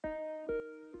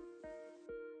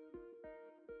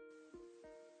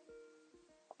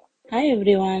Hi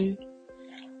everyone,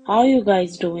 how are you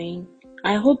guys doing?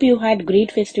 I hope you had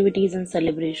great festivities and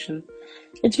celebration.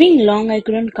 It's been long I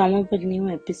couldn't come up with a new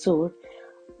episode,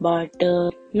 but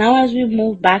now as we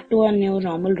move back to our new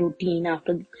normal routine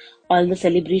after all the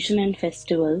celebration and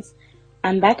festivals,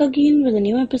 I'm back again with a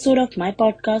new episode of my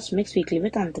podcast Mixed Weekly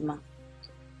with Antima,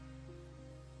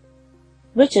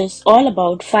 which is all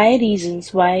about 5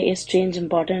 reasons why is change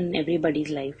important in everybody's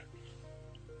life.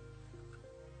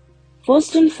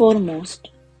 First and foremost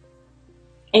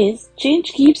is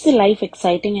change keeps the life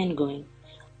exciting and going.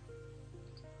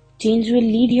 Change will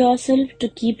lead yourself to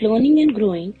keep learning and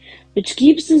growing, which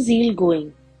keeps the zeal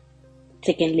going.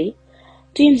 Secondly,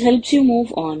 change helps you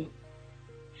move on.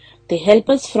 They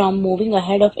help us from moving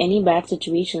ahead of any bad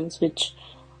situations which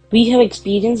we have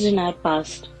experienced in our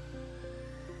past.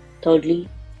 Thirdly,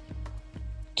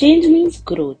 change means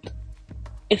growth.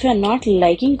 If you're not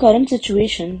liking current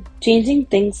situation, changing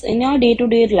things in your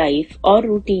day-to-day life or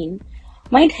routine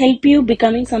might help you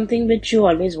becoming something which you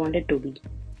always wanted to be.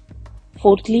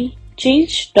 Fourthly,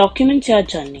 change documents your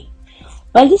journey.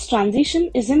 While this transition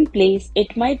is in place,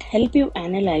 it might help you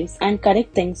analyze and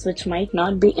correct things which might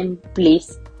not be in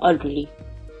place already.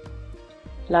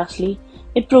 Lastly,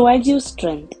 it provides you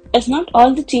strength, as not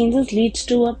all the changes leads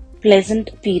to a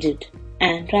pleasant period,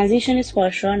 and transition is for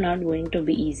sure not going to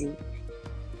be easy.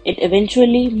 It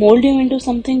eventually mold you into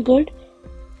something good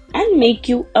and make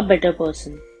you a better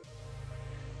person.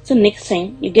 So next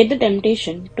time you get the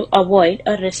temptation to avoid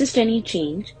or resist any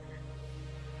change,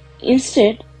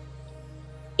 instead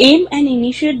aim and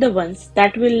initiate the ones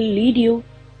that will lead you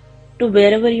to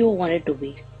wherever you want it to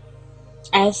be,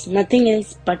 as nothing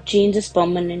else but change is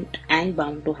permanent and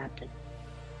bound to happen.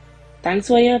 Thanks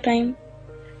for your time.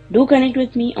 Do connect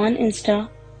with me on Insta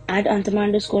at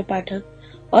antama_pathak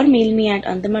or mail me at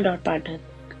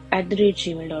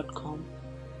antama.pathak@gmail.com.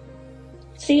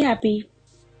 Stay happy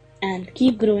and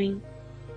keep growing.